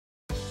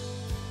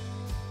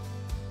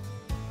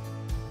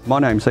My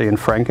name's Ian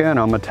Franco and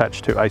I'm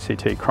attached to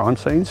ACT Crime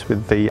Scenes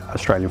with the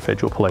Australian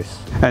Federal Police.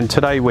 And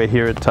today we're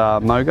here at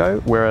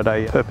Mogo. We're at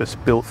a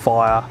purpose-built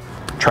fire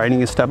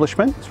training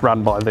establishment. It's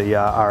run by the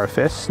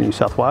RFS, New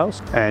South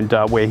Wales, and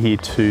we're here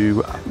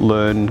to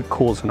learn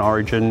cause and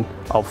origin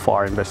of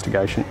fire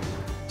investigation.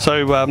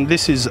 So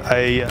this is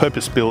a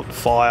purpose-built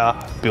fire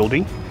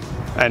building,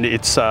 and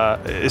it's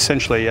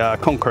essentially a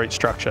concrete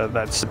structure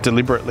that's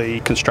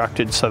deliberately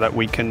constructed so that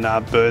we can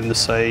burn the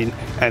scene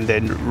and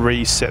then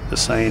reset the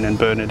scene and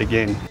burn it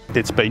again.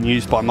 It's been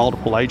used by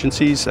multiple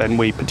agencies, and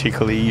we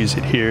particularly use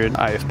it here at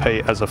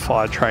AFP as a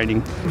fire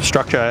training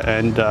structure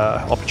and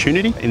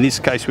opportunity. In this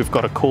case, we've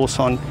got a course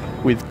on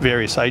with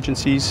various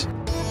agencies.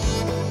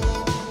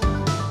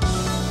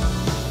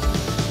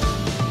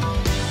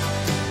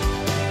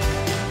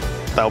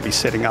 They'll be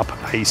setting up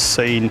a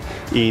scene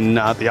in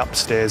the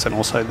upstairs and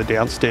also the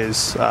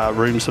downstairs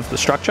rooms of the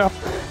structure.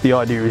 The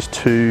idea is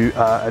to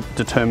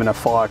determine a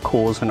fire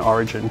cause and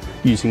origin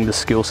using the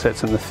skill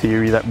sets and the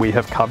theory that we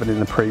have covered in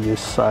the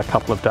previous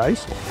couple of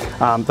days.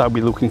 They'll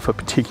be looking for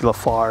particular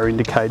fire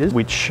indicators,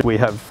 which we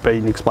have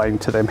been explaining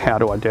to them how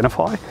to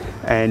identify,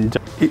 and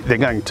they're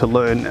going to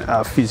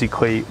learn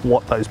physically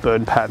what those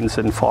burn patterns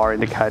and fire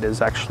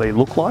indicators actually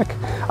look like.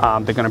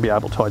 They're going to be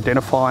able to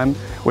identify them.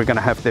 We're going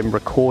to have them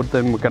record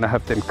them. We're going to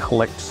have them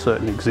collect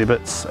certain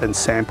exhibits and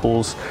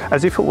samples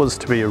as if it was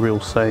to be a real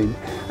scene.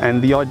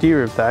 And the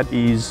idea of that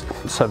is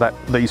so that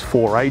these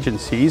four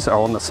agencies are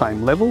on the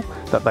same level,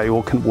 that they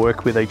all can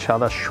work with each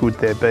other should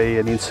there be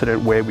an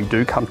incident where we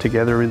do come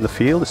together in the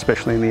field,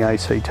 especially in the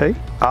ACT.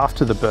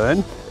 After the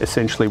burn,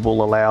 essentially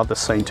we'll allow the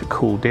scene to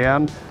cool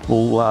down.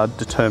 We'll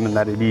determine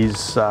that it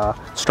is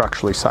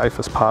structurally safe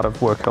as part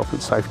of work health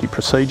and safety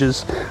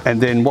procedures. And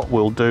then what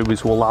we'll do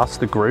is we'll ask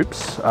the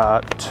groups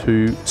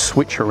to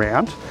switch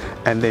around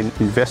and then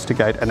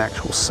investigate an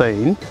actual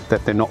scene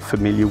that they're not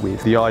familiar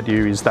with. The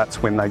idea is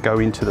that's when they go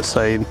into the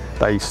scene,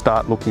 they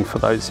start looking for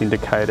those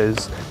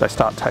indicators, they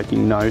start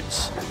taking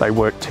notes, they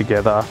work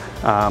together,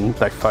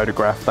 they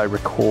photograph, they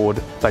record,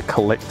 they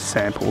collect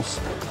samples,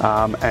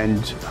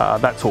 and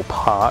that's all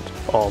part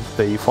of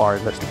the fire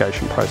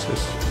investigation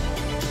process.